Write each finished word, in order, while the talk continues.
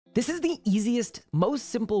This is the easiest, most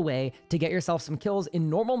simple way to get yourself some kills in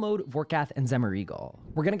normal mode, Vorkath, and Zemo.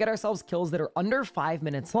 We're gonna get ourselves kills that are under 5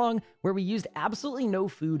 minutes long, where we used absolutely no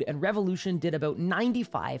food, and Revolution did about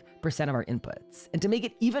 95% of our inputs. And to make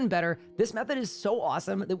it even better, this method is so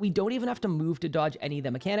awesome that we don't even have to move to dodge any of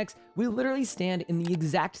the mechanics. We literally stand in the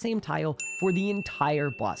exact same tile for the entire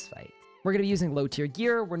boss fight. We're going to be using low tier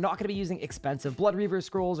gear. We're not going to be using expensive blood reaver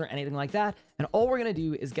scrolls or anything like that. And all we're going to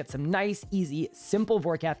do is get some nice, easy, simple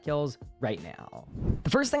Vorkath kills right now.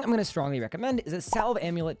 The first thing I'm going to strongly recommend is a Salve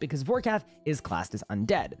Amulet because Vorkath is classed as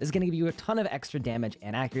undead. This is going to give you a ton of extra damage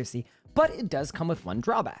and accuracy, but it does come with one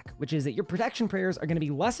drawback, which is that your protection prayers are going to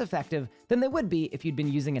be less effective than they would be if you'd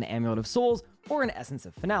been using an Amulet of Souls or an Essence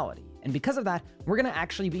of Finality. And because of that, we're going to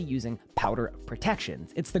actually be using Powder of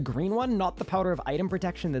Protections. It's the green one, not the Powder of Item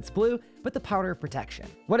Protection that's blue, but the Powder of Protection.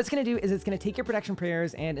 What it's going to do is it's going to take your protection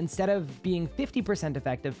prayers, and instead of being 50%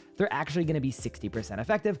 effective, they're actually going to be 60%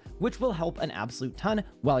 effective, which will help an absolute ton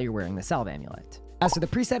while you're wearing the Salve Amulet. As for the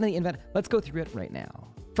preset in the invent, let's go through it right now.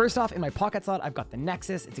 First off, in my pocket slot, I've got the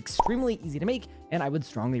Nexus. It's extremely easy to make, and I would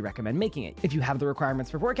strongly recommend making it. If you have the requirements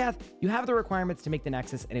for Vorkath, you have the requirements to make the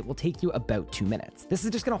Nexus, and it will take you about 2 minutes. This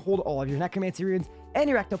is just going to hold all of your Necromancy runes and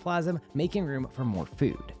your Ectoplasm, making room for more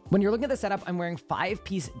food. When you're looking at the setup, I'm wearing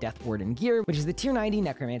 5-piece Death Warden gear, which is the tier 90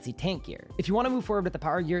 Necromancy tank gear. If you want to move forward with the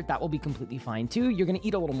power gear, that will be completely fine too. You're going to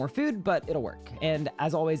eat a little more food, but it'll work. And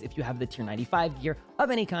as always, if you have the tier 95 gear of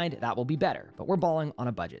any kind, that will be better, but we're balling on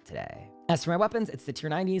a budget today. As for my weapons, it's the tier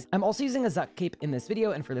 90s. I'm also using a Zuck cape in this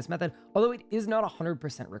video and for this method, although it is not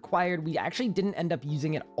 100% required, we actually didn't end up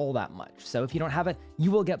using it all that much. So if you don't have it, you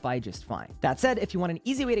will get by just fine. That said, if you want an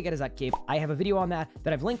easy way to get a Zuck cape, I have a video on that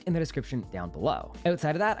I've linked in the description down below.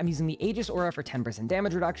 Outside of that, I'm using the Aegis Aura for 10%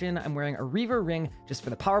 damage reduction. I'm wearing a Reaver ring just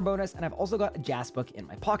for the power bonus, and I've also got a Jas book in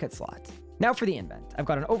my pocket slot. Now for the invent. I've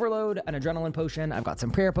got an Overload, an Adrenaline Potion, I've got some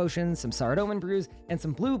Prayer Potions, some Saradomin Brews, and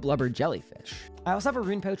some Blue Blubber Jellyfish. I also have a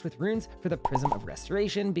rune pouch with runes for the Prism of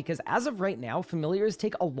Restoration, because as of right now, familiars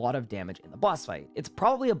take a lot of damage in the boss fight. It's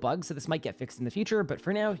probably a bug, so this might get fixed in the future, but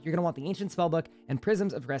for now, you're gonna want the Ancient Spellbook and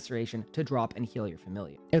Prisms of Restoration to drop and heal your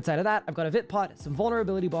familiar. Outside of that, I've got a Vit Pot, some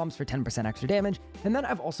Vulnerability Bombs for 10% extra damage, and then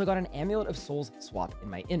I've also got an Amulet of Souls swap in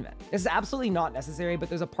my invent. This is absolutely not necessary, but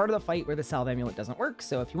there's a part of the fight where the Salve Amulet doesn't work,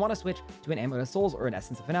 so if you want to switch to an Amulet of Souls or an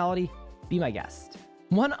Essence of Finality, be my guest.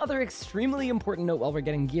 One other extremely important note while we're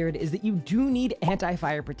getting geared is that you do need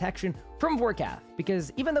anti-fire protection from Vorkath,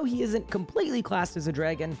 because even though he isn't completely classed as a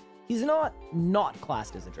dragon, he's not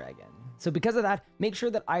classed as a dragon. So because of that, make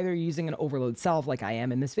sure that either you're using an Overload Salve like I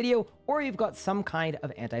am in this video, or you've got some kind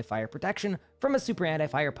of anti-fire protection from a super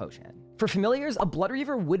anti-fire potion. For familiars, a Blood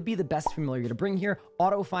Reaver would be the best familiar to bring here,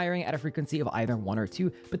 auto-firing at a frequency of either 1 or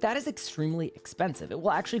 2, but that is extremely expensive. It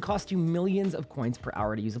will actually cost you millions of coins per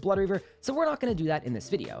hour to use a Blood Reaver, so we're not going to do that in this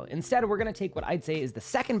video. Instead, we're going to take what I'd say is the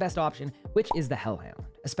second best option, which is the Hellhound.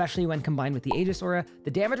 Especially when combined with the Aegis Aura,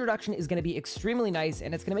 the damage reduction is going to be extremely nice,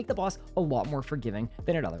 and it's going to make the boss a lot more forgiving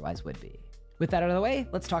than it otherwise would be. With that out of the way,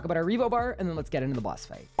 let's talk about our Revo bar, and then let's get into the boss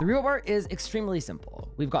fight. The Revo bar is extremely simple.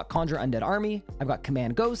 We've got Conjure Undead Army, I've got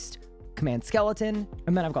Command Ghost, Command Skeleton,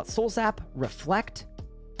 and then I've got Soul Sap, Reflect,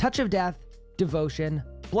 Touch of Death, Devotion,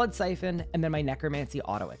 Blood Siphon, and then my Necromancy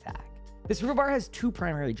auto attack. This Revo bar has 2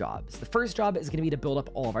 primary jobs. The first job is going to be to build up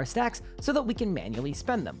all of our stacks so that we can manually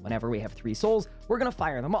spend them. Whenever we have 3 souls, we're going to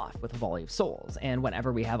fire them off with a volley of souls. And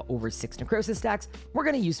whenever we have over 6 necrosis stacks, we're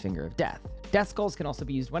going to use Finger of Death. Death Skulls can also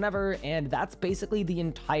be used whenever, and that's basically the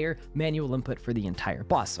entire manual input for the entire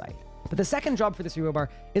boss fight. But the second job for this Revo bar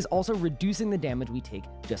is also reducing the damage we take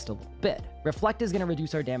just a little bit. Reflect is going to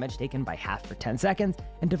reduce our damage taken by half for 10 seconds,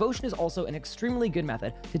 and Devotion is also an extremely good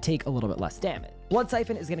method to take a little bit less damage. Blood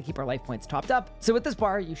Siphon is going to keep our life points topped up, so with this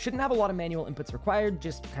bar, you shouldn't have a lot of manual inputs required,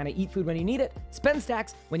 just kind of eat food when you need it, spend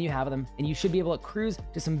stacks when you have them, and you should be able to cruise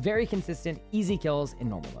to some very consistent, easy kills in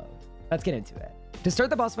normal mode. Let's get into it. To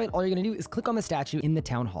start the boss fight, all you're going to do is click on the statue in the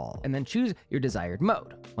town hall and then choose your desired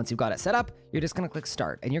mode. Once you've got it set up, you're just going to click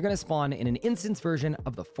start and you're going to spawn in an instance version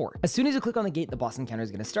of the fort. As soon as you click on the gate, the boss encounter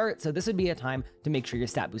is going to start. So this would be a time to make sure your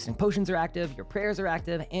stat boosting potions are active, your prayers are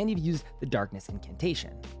active, and you've used the darkness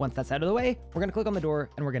incantation. Once that's out of the way, we're going to click on the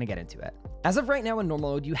door and we're going to get into it. As of right now in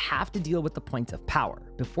normal mode, you have to deal with the points of power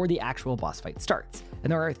before the actual boss fight starts.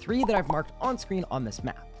 And there are 3 that I've marked on screen on this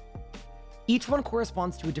map. Each one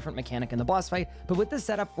corresponds to a different mechanic in the boss fight, but with this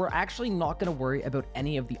setup, we're actually not going to worry about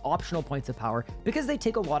any of the optional points of power because they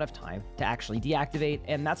take a lot of time to actually deactivate,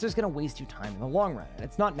 and that's just going to waste you time in the long run, and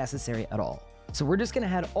it's not necessary at all. So we're just going to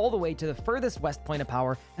head all the way to the furthest west point of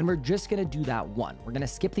power, and we're just going to do that one. We're going to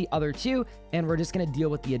skip the other 2, and we're just going to deal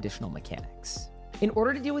with the additional mechanics. In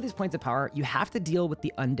order to deal with these points of power, you have to deal with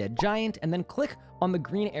the undead giant and then click on the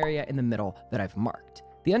green area in the middle that I've marked.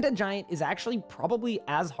 The undead giant is actually probably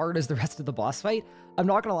as hard as the rest of the boss fight. I'm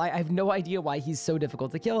not gonna lie, I have no idea why he's so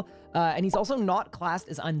difficult to kill, and he's also not classed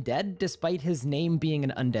as undead despite his name being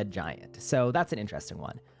an undead giant, so that's an interesting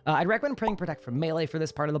one. I'd recommend praying Protect from melee for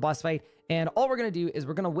this part of the boss fight, and all we're gonna do is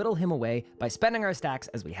we're gonna whittle him away by spending our stacks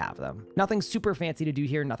as we have them. Nothing super fancy to do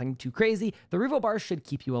here, nothing too crazy. The revo bar should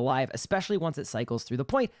keep you alive, especially once it cycles through the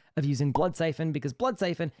point of using Blood Siphon, because Blood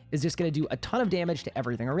Siphon is just gonna do a ton of damage to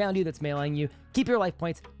everything around you that's meleeing you, keep your life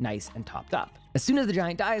points nice and topped up. As soon as the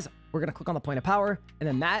giant dies, we're gonna click on the point of power, and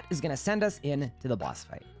then that is gonna send us in to the boss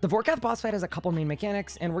fight. The Vorkath boss fight has a couple main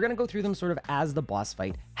mechanics, and we're gonna go through them sort of as the boss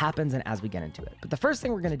fight happens and as we get into it. But the first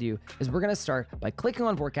thing we're gonna do is we're gonna start by clicking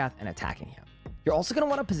on Vorkath and attacking him. You're also gonna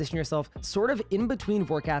wanna position yourself sort of in between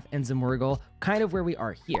Vorkath and Zemo, kind of where we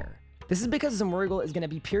are here. This is because Zemo is going to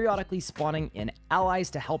be periodically spawning in allies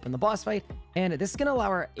to help in the boss fight, and this is going to allow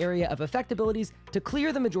our area of effect abilities to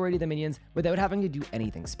clear the majority of the minions without having to do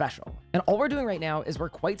anything special. And all we're doing right now is we're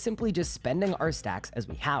quite simply just spending our stacks as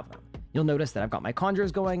we have them. You'll notice that I've got my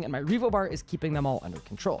conjures going and my revo bar is keeping them all under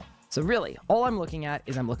control. So really, all I'm looking at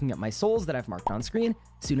is I'm looking at my souls that I've marked on screen.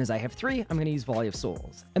 As soon as I have 3, I'm going to use Volley of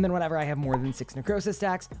Souls. And then whenever I have more than 6 necrosis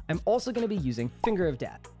stacks, I'm also going to be using Finger of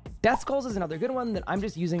Death. Death Skulls is another good one that I'm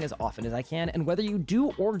just using as often as I can, and whether you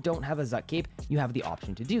do or don't have a Zuk Cape, you have the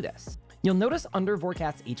option to do this. You'll notice under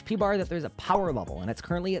Vorkath's HP bar that there's a power level, and it's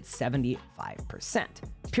currently at 75%.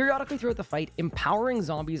 Periodically throughout the fight, empowering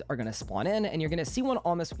zombies are going to spawn in, and you're going to see one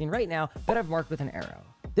on the screen right now that I've marked with an arrow.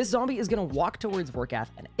 This zombie is going to walk towards Vorkath,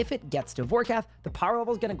 and if it gets to Vorkath, the power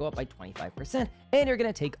level is going to go up by 25%, and you're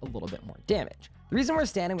going to take a little bit more damage. The reason we're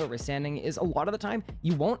standing where we're standing is a lot of the time,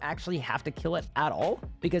 you won't actually have to kill it at all,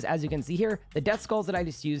 because as you can see here, the Death Skulls that I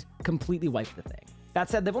just used completely wiped the thing. That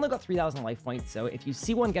said, they've only got 3,000 life points, so if you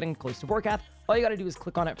see one getting close to Vorkath, all you gotta do is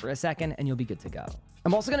click on it for a second and you'll be good to go.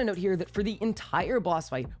 I'm also gonna note here that for the entire boss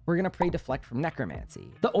fight, we're gonna pray Deflect from Necromancy.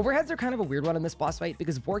 The overheads are kind of a weird one in this boss fight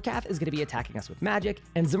because Vorkath is gonna be attacking us with magic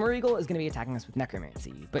and Zemo is gonna be attacking us with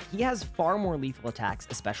Necromancy, but he has far more lethal attacks,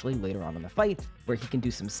 especially later on in the fight, where he can do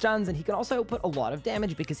some stuns and he can also output a lot of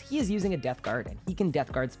damage because he is using a Death Guard and he can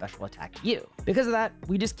Death Guard special attack you. Because of that,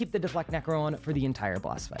 we just keep the Deflect Necro on for the entire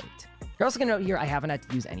boss fight. You're also gonna note here I haven't had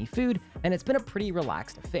to use any food, and it's been a pretty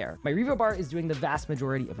relaxed affair. My revo bar is doing the vast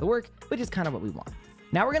majority of the work, which is kind of what we want.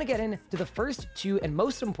 Now we're gonna get into the first 2 and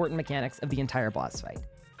most important mechanics of the entire boss fight.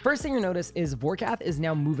 First thing you'll notice is Vorkath is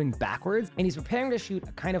now moving backwards, and he's preparing to shoot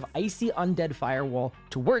a kind of icy undead firewall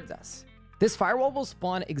towards us. This firewall will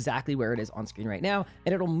spawn exactly where it is on screen right now,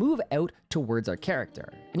 and it'll move out towards our character.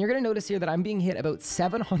 And you're gonna notice here that I'm being hit about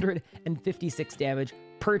 756 damage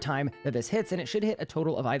per time that this hits, and it should hit a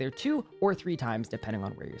total of either 2 or 3 times depending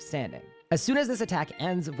on where you're standing. As soon as this attack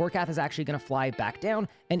ends, Vorkath is actually going to fly back down,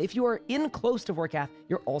 and if you are in close to Vorkath,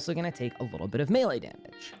 you're also going to take a little bit of melee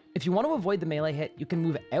damage. If you want to avoid the melee hit, you can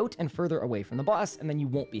move out and further away from the boss, and then you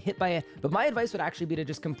won't be hit by it, but my advice would actually be to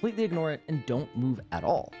just completely ignore it and don't move at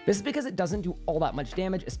all. This is because it doesn't do all that much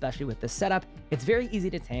damage, especially with this setup. It's very easy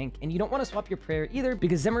to tank, and you don't want to swap your prayer either,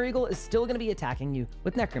 because Zemo is still going to be attacking you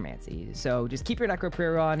with Necromancy. So just keep your Necro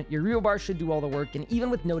prayer on, your real bar should do all the work, and even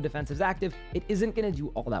with no defensives active, it isn't going to do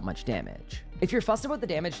all that much damage. If you're fussed about the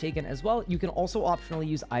damage taken as well, you can also optionally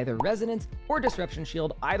use either Resonance or Disruption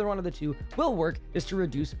Shield. Either one of the 2 will work just to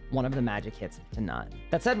reduce one of the magic hits to none.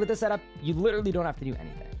 That said, with this setup, you literally don't have to do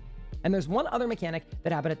anything. And there's one other mechanic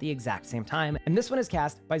that happened at the exact same time, and this one is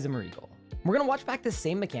cast by Zemo. We're going to watch back the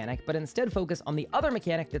same mechanic, but instead focus on the other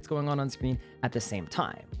mechanic that's going on screen at the same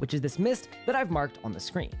time, which is this mist that I've marked on the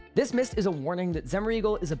screen. This mist is a warning that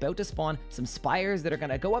Zemo is about to spawn some Spires that are going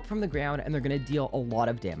to go up from the ground, and they're going to deal a lot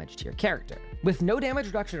of damage to your character. With no damage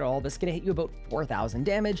reduction at all, this is going to hit you about 4,000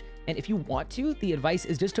 damage, and if you want to, the advice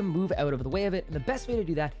is just to move out of the way of it, and the best way to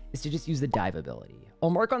do that is to just use the dive ability. I'll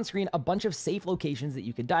mark on screen a bunch of safe locations that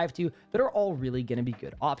you could dive to that are all really going to be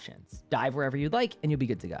good options. Dive wherever you'd like and you'll be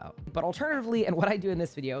good to go. But alternatively, and what I do in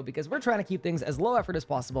this video, because we're trying to keep things as low effort as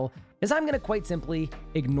possible, is I'm going to quite simply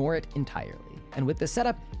ignore it entirely. And with this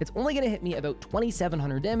setup, it's only going to hit me about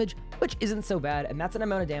 2,700 damage, which isn't so bad, and that's an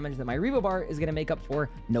amount of damage that my revo bar is going to make up for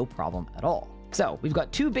no problem at all. So we've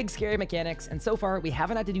got 2 big scary mechanics, and so far we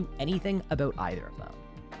haven't had to do anything about either of them.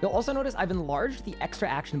 You'll also notice I've enlarged the extra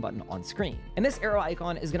action button on screen, and this arrow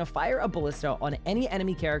icon is going to fire a ballista on any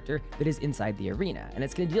enemy character that is inside the arena, and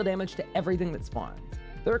it's going to deal damage to everything that spawns.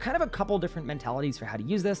 There are kind of a couple different mentalities for how to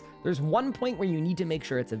use this. There's one point where you need to make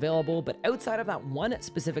sure it's available, but outside of that one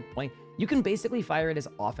specific point, you can basically fire it as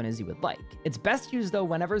often as you would like. It's best used though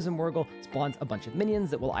whenever Zemo spawns a bunch of minions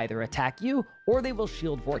that will either attack you or they will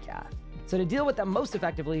shield Vorkath. So to deal with them most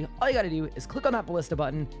effectively, all you gotta do is click on that Ballista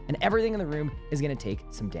button and everything in the room is gonna take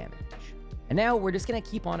some damage. And now we're just gonna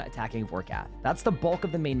keep on attacking Vorkath. That's the bulk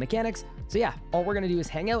of the main mechanics. So yeah, all we're gonna do is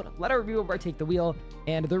hang out, let our reaver take the wheel,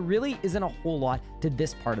 and there really isn't a whole lot to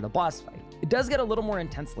this part of the boss fight. It does get a little more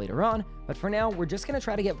intense later on, but for now, we're just gonna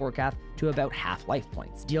try to get Vorkath to about half life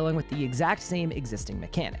points, dealing with the exact same existing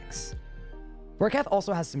mechanics. Vorkath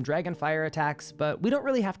also has some dragon fire attacks, but we don't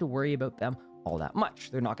really have to worry about them all that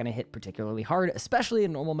much. They're not going to hit particularly hard, especially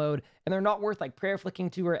in normal mode, and they're not worth like prayer flicking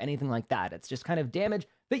to or anything like that. It's just kind of damage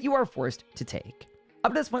that you are forced to take.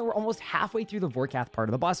 Up to this point, we're almost halfway through the Vorkath part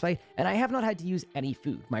of the boss fight, and I have not had to use any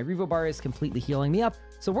food. My Revo bar is completely healing me up,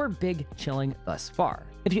 so we're big chilling thus far.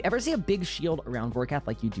 If you ever see a big shield around Vorkath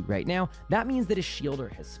like you do right now, that means that his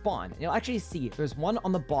shielder has spawned. And you'll actually see there's one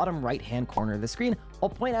on the bottom right-hand corner of the screen. I'll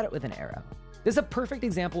point at it with an arrow. This is a perfect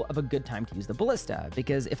example of a good time to use the Ballista,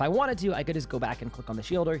 because if I wanted to, I could just go back and click on the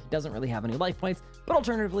shielder. He doesn't really have any life points, but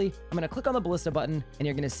alternatively, I'm going to click on the Ballista button, and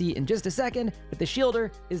you're going to see in just a second that the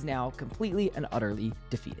shielder is now completely and utterly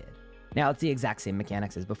defeated. Now, it's the exact same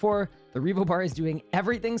mechanics as before. The Revo bar is doing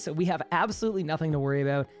everything, so we have absolutely nothing to worry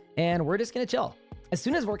about, and we're just going to chill. As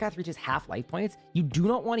soon as Vorkath reaches half life points, you do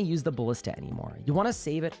not want to use the Ballista anymore. You want to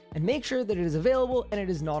save it and make sure that it is available and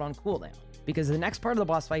it is not on cooldown. Because the next part of the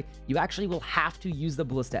boss fight, you actually will have to use the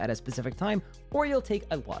Ballista at a specific time, or you'll take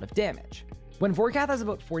a lot of damage. When Vorkath has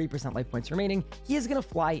about 40% life points remaining, he is going to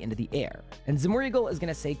fly into the air, and Zemo is going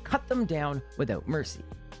to say, cut them down without mercy.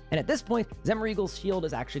 And at this point, Zemo's shield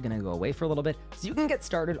is actually going to go away for a little bit, so you can get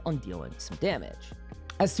started on dealing some damage.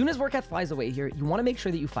 As soon as Vorkath flies away here, you want to make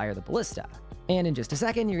sure that you fire the Ballista. And in just a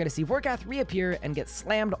second, you're going to see Vorkath reappear and get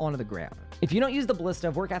slammed onto the ground. If you don't use the Ballista,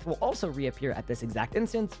 Vorkath will also reappear at this exact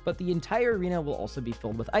instance, but the entire arena will also be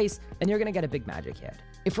filled with ice, and you're going to get a big magic hit.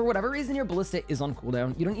 If for whatever reason your Ballista is on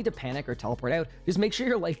cooldown, you don't need to panic or teleport out. Just make sure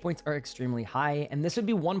your life points are extremely high, and this would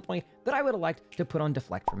be one point that I would elect to put on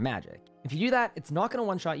Deflect from magic. If you do that, it's not going to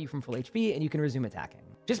one-shot you from full HP, and you can resume attacking.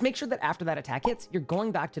 Just make sure that after that attack hits, you're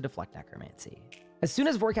going back to Deflect Necromancy. As soon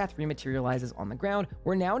as Vorkath rematerializes on the ground,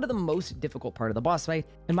 we're now into the most difficult part of the boss fight,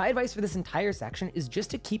 and my advice for this entire section is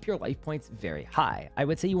just to keep your life points very high. I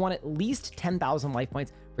would say you want at least 10,000 life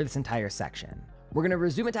points for this entire section. We're going to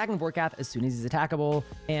resume attacking Vorkath as soon as he's attackable,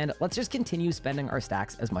 and let's just continue spending our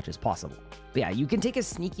stacks as much as possible. But yeah, you can take a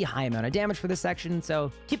sneaky high amount of damage for this section,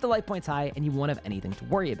 so keep the life points high and you won't have anything to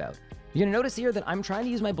worry about. You're going to notice here that I'm trying to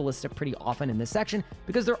use my Ballista pretty often in this section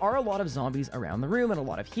because there are a lot of zombies around the room and a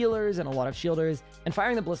lot of healers and a lot of shielders, and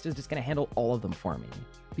firing the Ballista is just going to handle all of them for me.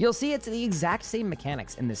 But you'll see it's the exact same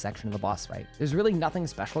mechanics in this section of the boss fight. There's really nothing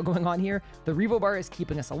special going on here. The Revo bar is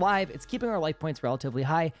keeping us alive, it's keeping our life points relatively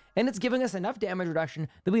high, and it's giving us enough damage reduction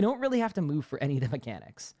that we don't really have to move for any of the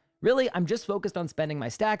mechanics. Really, I'm just focused on spending my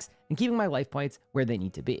stacks and keeping my life points where they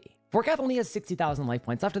need to be. Vorkath only has 60,000 life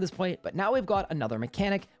points left at this point, but now we've got another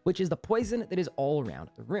mechanic, which is the poison that is all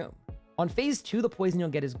around the room. On phase 2, the poison you'll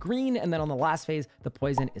get is green, and then on the last phase, the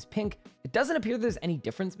poison is pink. It doesn't appear there's any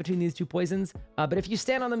difference between these two poisons, but if you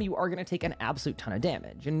stand on them, you are going to take an absolute ton of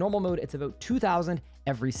damage. In normal mode, it's about 2,000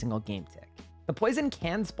 every single game tick. The poison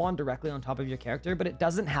can spawn directly on top of your character, but it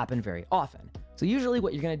doesn't happen very often. So usually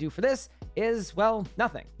what you're going to do for this is, well,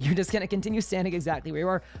 nothing. You're just going to continue standing exactly where you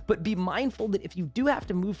are, but be mindful that if you do have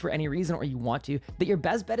to move for any reason or you want to, that your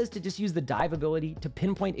best bet is to just use the dive ability to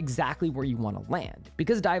pinpoint exactly where you want to land.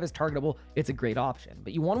 Because dive is targetable, it's a great option,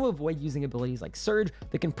 but you want to avoid using abilities like Surge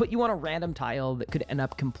that can put you on a random tile that could end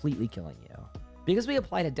up completely killing you. Because we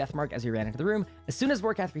applied a death mark as we ran into the room, as soon as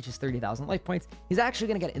Vorkath reaches 30,000 life points, he's actually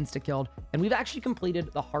going to get insta-killed, and we've actually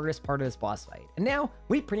completed the hardest part of this boss fight. And now,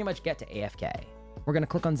 we pretty much get to AFK. We're going to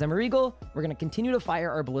click on Zemo, we're going to continue to fire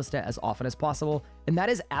our Ballista as often as possible, and that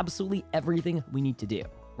is absolutely everything we need to do.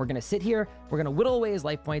 We're going to sit here, we're going to whittle away his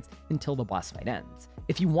life points until the boss fight ends.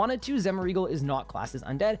 If you wanted to, Zemo is not classed as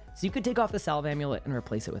undead, so you could take off the Salve Amulet and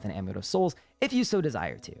replace it with an Amulet of Souls if you so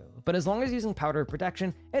desire to. But as long as using Powder of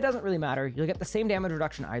Protection, it doesn't really matter. You'll get the same damage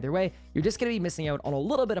reduction either way. You're just going to be missing out on a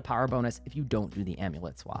little bit of power bonus if you don't do the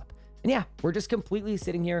Amulet swap. And yeah, we're just completely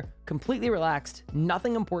sitting here, completely relaxed,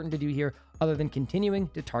 nothing important to do here other than continuing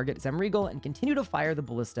to target Zemo and continue to fire the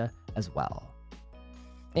Ballista as well.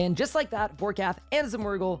 And just like that, Vorkath and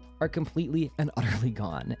Zemo are completely and utterly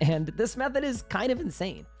gone. And this method is kind of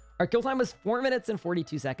insane. Our kill time was 4 minutes and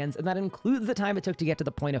 42 seconds, and that includes the time it took to get to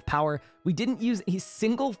the point of power. We didn't use a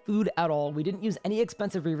single food at all. We didn't use any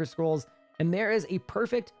expensive Reaver Scrolls, and there is a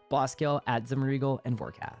perfect boss kill at Zemo and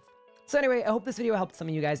Vorkath. So anyway, I hope this video helped some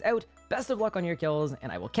of you guys out. Best of luck on your kills,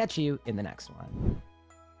 and I will catch you in the next one.